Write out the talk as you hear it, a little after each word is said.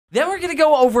Then we're going to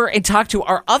go over and talk to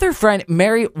our other friend,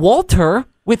 Mary Walter,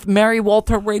 with Mary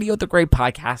Walter Radio, the great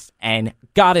podcast and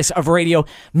goddess of radio.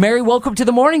 Mary, welcome to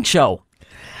the morning show.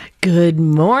 Good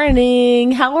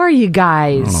morning. How are you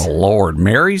guys? Oh, Lord.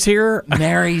 Mary's here?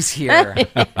 Mary's here.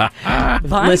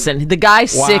 Listen, the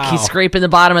guy's sick. He's scraping the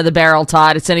bottom of the barrel,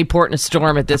 Todd. It's any port in a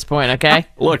storm at this point, okay?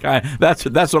 Look, that's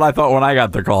what I thought when I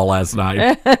got the call last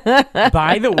night.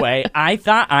 By the way, I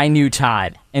thought I knew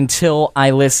Todd until I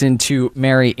listened to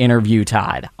Mary interview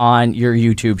Todd on your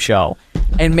YouTube show.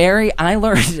 And Mary, I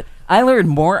learned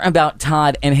more about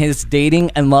Todd and his dating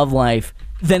and love life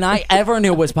than I ever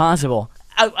knew was possible.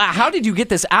 How did you get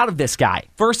this out of this guy?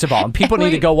 First of all, and people need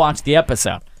to go watch the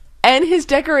episode. And his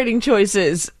decorating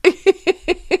choices.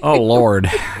 Oh, Lord.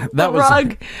 The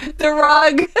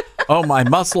rug. Oh, my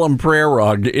Muslim prayer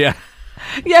rug. Yeah.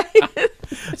 Yeah.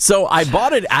 So I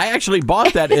bought it. I actually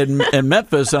bought that in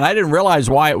Memphis, and I didn't realize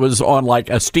why it was on like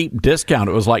a steep discount.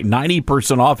 It was like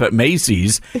 90% off at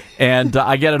Macy's. And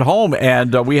I get it home,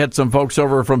 and we had some folks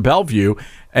over from Bellevue,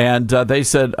 and they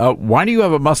said, why do you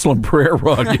have a Muslim prayer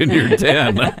rug in your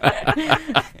den?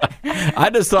 I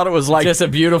just thought it was like just a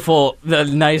beautiful,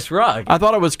 nice rug. I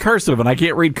thought it was cursive, and I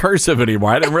can't read cursive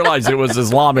anymore. I didn't realize it was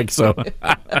Islamic. So,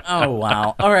 oh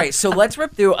wow! All right, so let's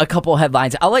rip through a couple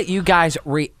headlines. I'll let you guys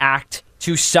react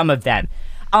to some of them.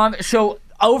 So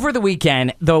over the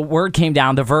weekend, the word came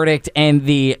down, the verdict in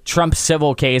the Trump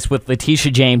civil case with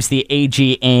Letitia James, the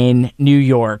AG in New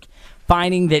York,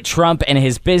 finding that Trump and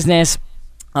his business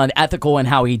unethical in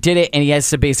how he did it, and he has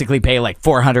to basically pay like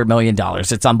 $400 million.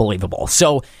 It's unbelievable.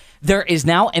 So there is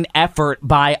now an effort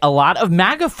by a lot of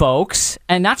MAGA folks,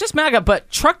 and not just MAGA, but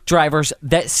truck drivers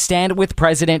that stand with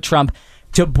President Trump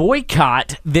to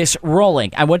boycott this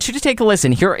ruling. I want you to take a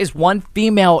listen. Here is one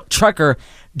female trucker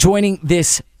joining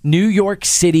this New York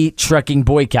City trucking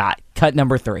boycott. Cut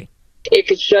number 3. It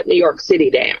could shut New York City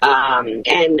down.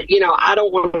 And, I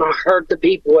don't want to hurt the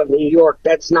people of New York.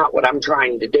 That's not what I'm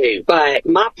trying to do. But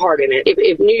my part in it,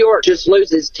 if New York just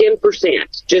loses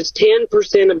 10%, just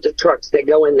 10% of the trucks that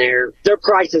go in there, their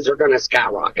prices are going to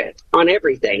skyrocket on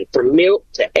everything from milk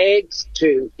to eggs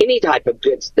to any type of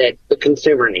goods that the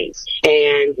consumer needs.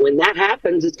 And when that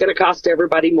happens, it's going to cost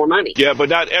everybody more money. Yeah, but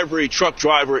not every truck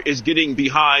driver is getting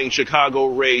behind Chicago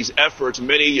Ray's efforts.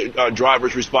 Many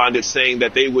drivers responded saying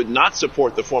that they would not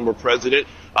support the former president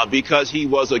because he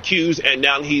was accused and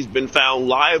now he's been found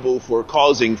liable for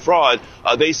causing fraud.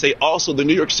 They say also the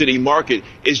New York City market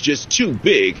is just too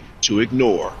big to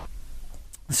ignore.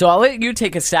 So I'll let you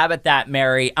take a stab at that,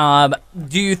 Mary.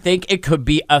 Do you think it could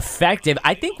be effective?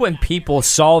 I think when people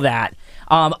saw that,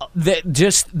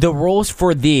 just the rules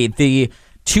for the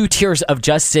 2 tiers of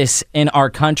justice in our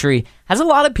country has a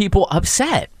lot of people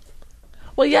upset.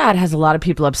 Well, yeah, it has a lot of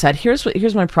people upset.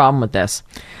 Here's my problem with this.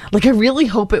 Like, I really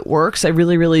hope it works. I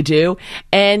really, really do.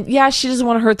 And yeah, she doesn't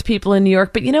want to hurt the people in New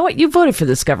York, but you know what? You voted for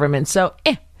this government, so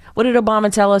what did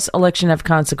Obama tell us? Election have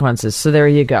consequences. So there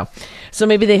you go. So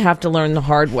maybe they have to learn the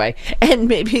hard way, and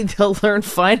maybe they'll learn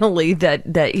finally that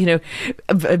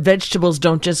vegetables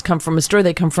don't just come from a store;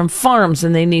 they come from farms,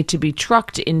 and they need to be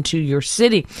trucked into your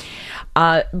city.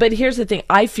 But here's the thing: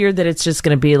 I fear that it's just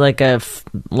going to be like a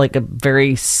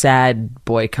very sad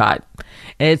boycott,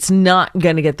 and it's not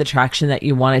going to get the traction that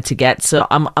you want it to get. So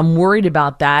I'm worried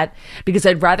about that, because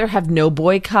I'd rather have no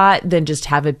boycott than just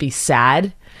have it be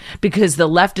sad. Because the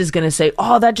left is going to say,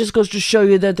 oh, that just goes to show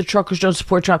you that the truckers don't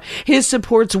support Trump. His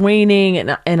support's waning, and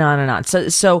on and on.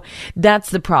 So that's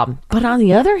the problem. But on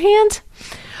the other hand,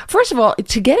 first of all,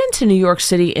 to get into New York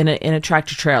City in a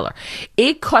tractor trailer,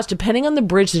 it costs, depending on the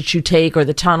bridge that you take or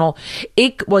the tunnel,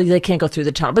 they can't go through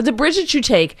the tunnel, but the bridge that you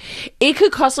take, it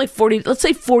could cost like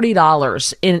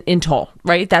 $40 in toll,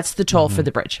 right? That's the toll for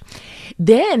the bridge.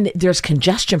 Then there's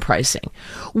congestion pricing,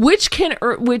 which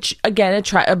again,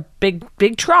 a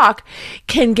big truck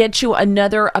can get you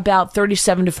another about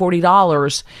 $37 to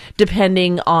 $40,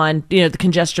 depending on, the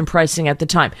congestion pricing at the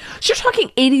time. So you're talking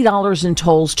 $80 in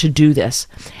tolls to do this.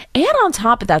 And on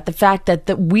top of that, the fact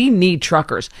that we need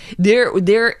truckers. There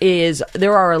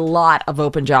are a lot of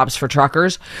open jobs for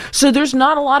truckers. So there's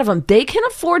not a lot of them. They can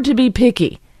afford to be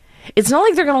picky. It's not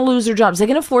like they're going to lose their jobs. They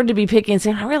can afford to be picky and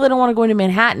say, I really don't want to go into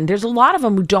Manhattan. There's a lot of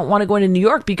them who don't want to go into New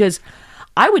York, because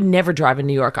I would never drive in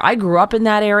New York. I grew up in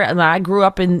that area, and I grew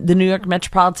up in the New York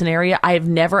metropolitan area. I have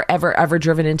never, ever, ever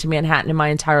driven into Manhattan in my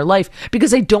entire life,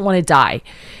 because I don't want to die,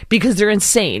 because they're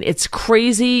insane. It's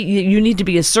crazy. You need to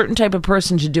be a certain type of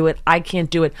person to do it. I can't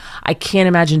do it. I can't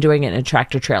imagine doing it in a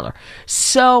tractor trailer.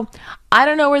 So I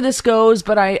don't know where this goes,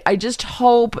 but I just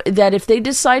hope that if they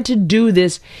decide to do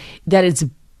this, that it's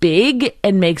big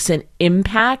and makes an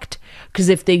impact, because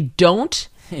if they don't,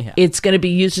 it's going to be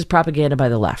used as propaganda by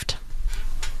the left.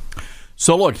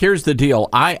 So look, here's the deal.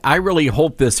 I really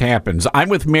hope this happens. I'm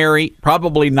with Mary.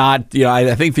 Probably not. You know,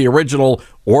 I think the original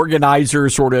organizer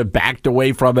sort of backed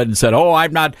away from it and said, "Oh,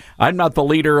 I'm not the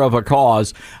leader of a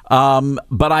cause."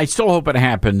 But I still hope it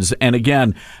happens. And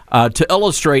again, to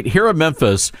illustrate, here in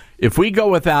Memphis, if we go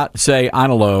without, say, I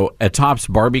don't know, a Tops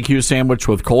barbecue sandwich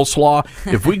with coleslaw,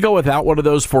 if we go without one of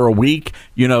those for a week,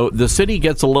 you know, the city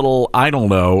gets a little, I don't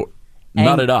know,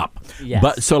 nutted up. Yes.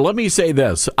 But so let me say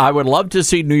this. I would love to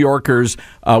see New Yorkers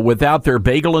without their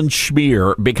bagel and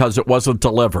schmear because it wasn't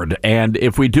delivered. And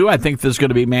if we do, I think there's going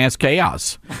to be mass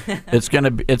chaos. It's going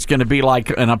to be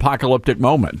like an apocalyptic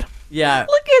moment. Yeah.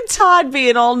 Look at Todd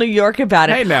being all New York about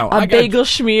it. Hey, now, a bagel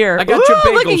schmear. I got your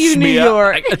bagel look at you, New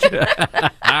schmear.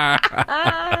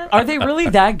 York. Are they really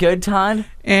that good, Todd?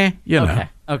 You know. Okay.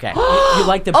 Okay. You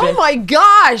like the Oh my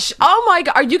gosh! Oh my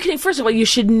god! Are you kidding? First of all, you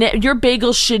should your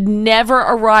bagels should never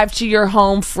arrive to your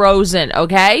home frozen.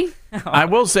 Okay. I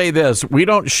will say this: we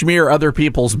don't schmear other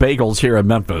people's bagels here in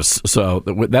Memphis, so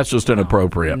that's just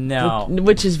inappropriate. No.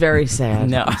 Which is very sad.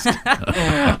 No.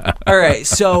 All right.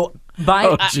 So,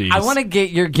 Oh, geez. I want to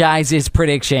get your guys'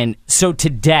 prediction. So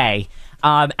today,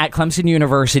 at Clemson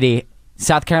University,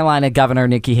 South Carolina Governor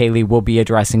Nikki Haley will be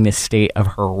addressing the state of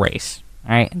her race.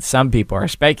 All right, and some people are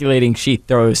speculating she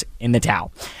throws in the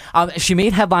towel. She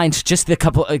made headlines just a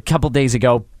couple days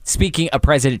ago, speaking of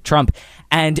President Trump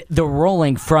and the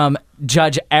ruling from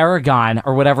Judge Aragon,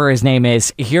 or whatever his name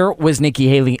is. Here was Nikki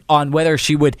Haley on whether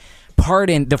she would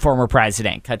pardon the former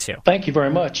president. Cut to. Thank you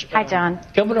very much. Hi, John.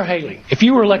 Governor Haley, if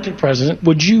you were elected president,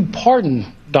 would you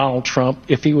pardon Donald Trump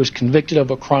if he was convicted of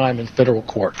a crime in federal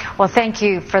court? Well, thank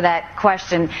you for that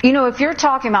question. You know, if you're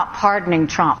talking about pardoning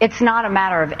Trump, it's not a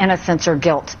matter of innocence or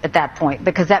guilt at that point,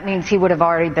 because that means he would have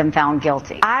already been found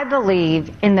guilty. I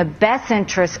believe in the best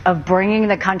interest of bringing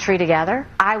the country together,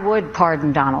 I would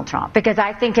pardon Donald Trump, because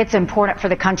I think it's important for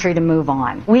the country to move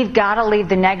on. We've got to leave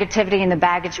the negativity and the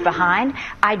baggage behind.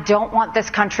 I don't want this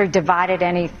country divided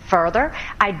any further.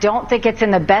 I don't think it's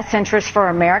in the best interest for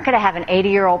America to have an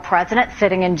 80-year-old president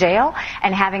sitting in jail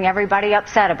and having everybody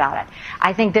upset about it.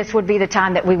 I think this would be the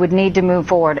time that we would need to move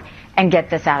forward and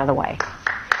get this out of the way.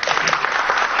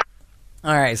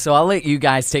 All right, so I'll let you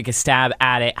guys take a stab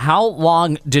at it. How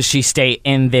long does she stay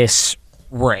in this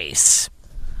race?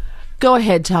 Go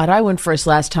ahead, Todd. I went first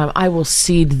last time. I will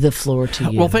cede the floor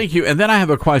to you. Well, thank you. And then I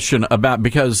have a question about,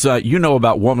 because you know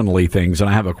about womanly things, and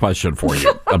I have a question for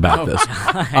you about this.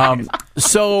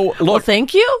 So, look, well,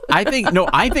 thank you. I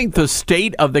think the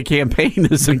state of the campaign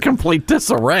is in complete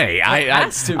disarray.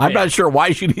 I'm not sure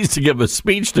why she needs to give a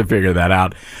speech to figure that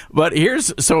out. But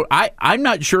I'm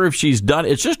not sure if she's done.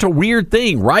 It's just a weird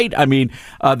thing, right? I mean,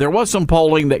 there was some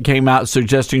polling that came out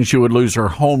suggesting she would lose her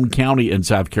home county in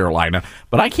South Carolina,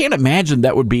 but I can't imagine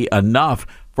that would be enough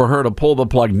for her to pull the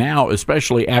plug now,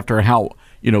 especially after how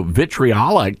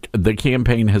vitriolic the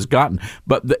campaign has gotten.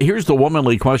 But here's the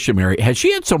womanly question, Mary. Has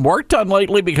she had some work done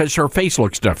lately, because her face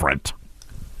looks different?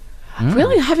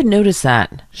 Really? I haven't noticed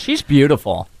that. She's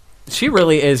beautiful. She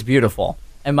really is beautiful,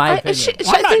 in my opinion.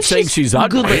 I'm not saying she's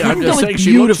ugly. I'm just saying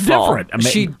she looks different. I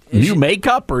mean, new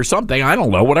makeup or something. I don't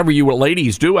know. Whatever you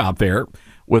ladies do out there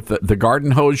with the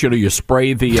garden hose, you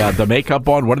spray the makeup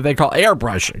on. What do they call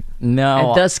airbrushing? No.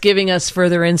 And thus giving us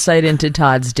further insight into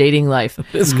Todd's dating life.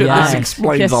 This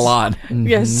explains a lot.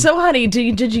 Yes. So, honey,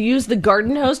 did you use the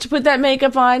garden hose to put that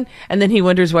makeup on? And then he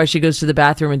wonders why she goes to the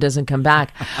bathroom and doesn't come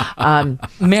back.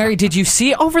 Mary, did you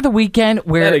see over the weekend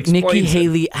where Nikki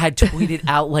Haley had tweeted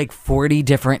out like 40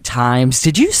 different times?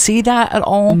 Did you see that at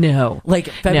all? No. Like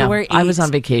February 8th? I was on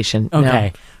vacation.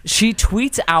 Okay. No. She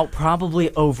tweets out probably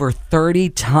over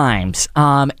 30 times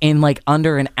in like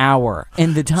under an hour.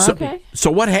 In the time.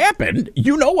 So what happened?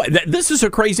 This is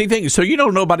a crazy thing. So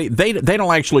nobody, they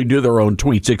don't actually do their own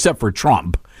tweets except for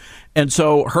Trump. And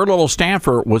so her little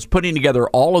staffer was putting together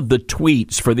all of the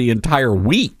tweets for the entire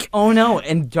week. Oh, no.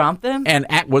 And dropped them? And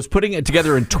was putting it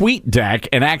together in TweetDeck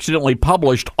and accidentally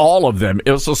published all of them.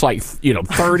 It was just like,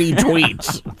 30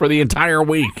 tweets for the entire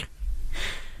week.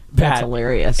 That's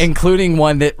hilarious. Including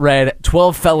one that read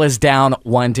 12 fellas down,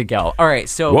 1 to go. All right,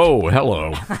 so... Whoa,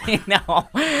 hello. I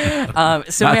know.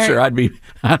 So Not Mary, sure I'd be...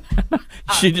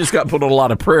 She just got put on a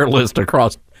lot of prayer lists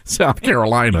across South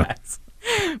Carolina. Yes.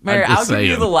 Mary, I'll give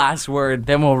you the last word,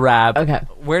 then we'll wrap. Okay.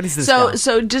 Where does this go?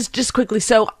 So just quickly,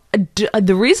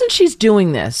 the reason she's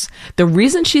doing this, the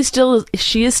reason she is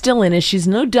still in is she's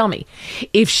no dummy.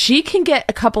 If she can get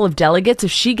a couple of delegates,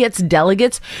 if she gets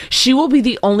delegates, she will be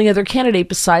the only other candidate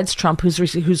besides Trump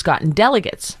who's gotten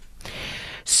delegates.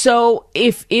 So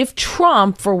if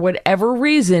Trump, for whatever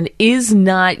reason, is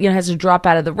not, has to drop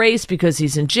out of the race because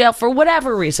he's in jail for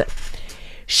whatever reason,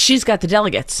 she's got the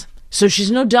delegates. So she's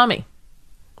no dummy.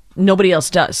 Nobody else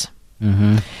does.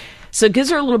 Mm-hmm. So it gives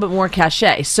her a little bit more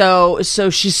cachet. So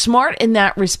she's smart in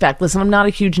that respect. Listen, I'm not a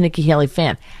huge Nikki Haley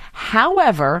fan.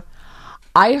 However,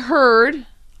 I heard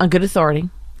on good authority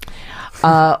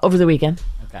over the weekend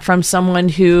from someone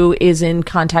who is in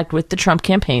contact with the Trump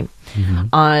campaign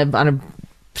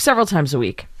several times a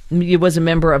week. He was a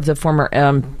member of the former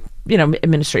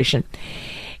administration,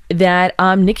 that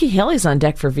Nikki Haley's on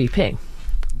deck for VP.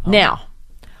 Now,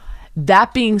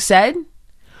 that being said,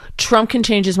 Trump can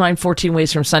change his mind 14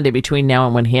 ways from Sunday between now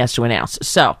and when he has to announce.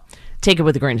 So take it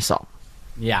with a grain of salt.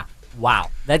 Yeah. Wow.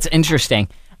 That's interesting.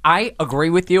 I agree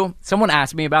with you. Someone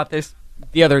asked me about this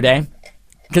the other day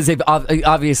because they've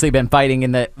obviously been fighting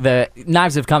and the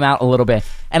knives have come out a little bit.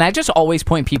 And I just always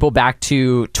point people back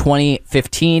to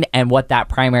 2015 and what that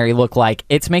primary looked like.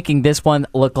 It's making this one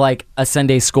look like a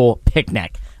Sunday school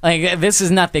picnic. Like, this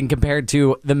is nothing compared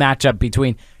to the matchup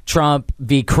between Trump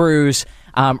v. Cruz,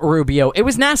 Rubio. It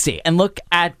was nasty. And look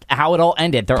at how it all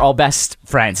ended. They're all best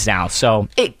friends now. So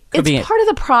it's part of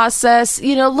the process.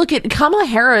 Look at Kamala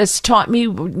Harris taught me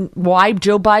why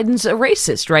Joe Biden's a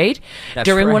racist, right? That's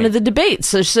During right. one of the debates.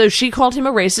 So she called him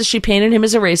a racist. She painted him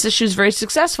as a racist. She was very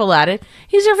successful at it.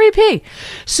 He's her VP.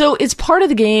 So it's part of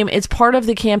the game. It's part of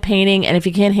the campaigning. And if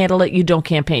you can't handle it, you don't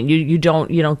campaign. You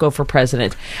don't go for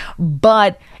president.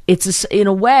 But in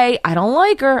a way, I don't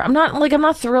like her. I'm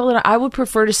not thrilled. I would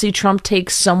prefer to see Trump take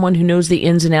someone who knows the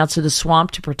ins and outs of the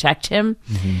swamp to protect him,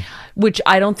 which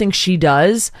I don't think she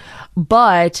does.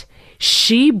 But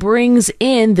she brings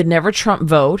in the never Trump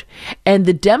vote and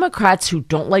the Democrats who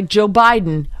don't like Joe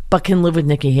Biden but can live with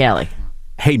Nikki Haley.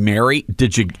 Hey, Mary,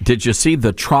 did you see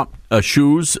the Trump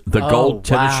shoes, the gold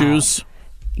tennis shoes?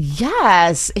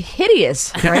 Yes,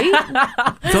 hideous,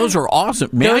 right? Those are awesome.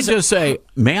 May I just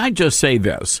say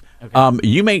this? Okay.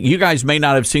 You guys may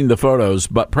not have seen the photos,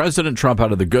 but President Trump,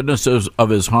 out of the goodness of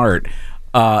his heart,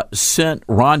 sent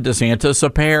Ron DeSantis a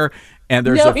pair. And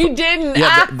he didn't.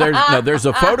 Yeah, there's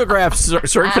a photograph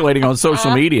circulating on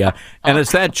social media, and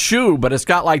it's that shoe, but it's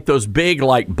got like those big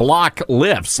like block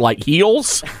lifts, like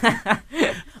heels.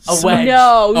 A wedge.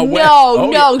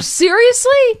 No.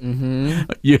 Seriously?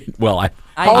 Mm-hmm.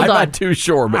 I'm not too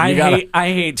sure, but I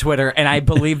hate Twitter, and I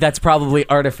believe that's probably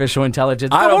artificial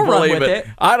intelligence. I don't believe it.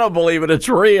 I don't believe it. It's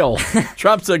real.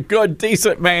 Trump's a good,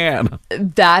 decent man.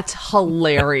 That's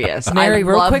hilarious. Mary,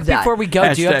 real quick before we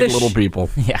go, do you have the little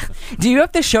people? Yeah. Do you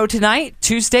have the show tonight?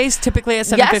 Tuesdays, typically at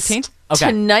 7:15? Yes. Okay.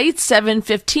 Tonight,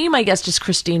 7:15, my guest is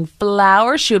Christine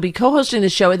Flower. She'll be co-hosting the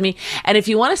show with me. And if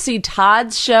you want to see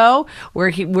Todd's show,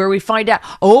 where we find out,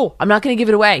 I'm not going to give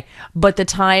it away, but the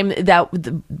time that,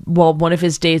 one of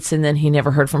his dates, and then he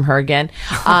never heard from her again.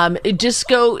 Just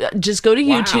go to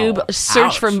YouTube,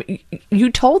 search for. You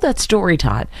told that story,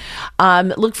 Todd.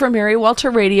 Look for Mary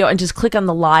Walter Radio and just click on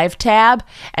the live tab,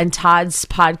 and Todd's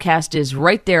podcast is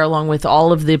right there, along with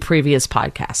all of the previous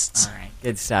podcasts. All right.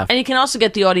 Good stuff. And you can also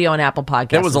get the audio on Apple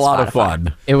Podcasts. It was a lot of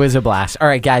fun. It was a blast. All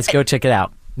right, guys, go check it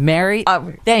out. Mary,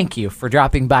 thank you for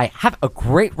dropping by. Have a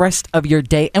great rest of your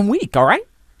day and week, all right?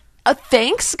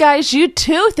 Thanks, guys. You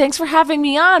too. Thanks for having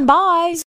me on. Bye.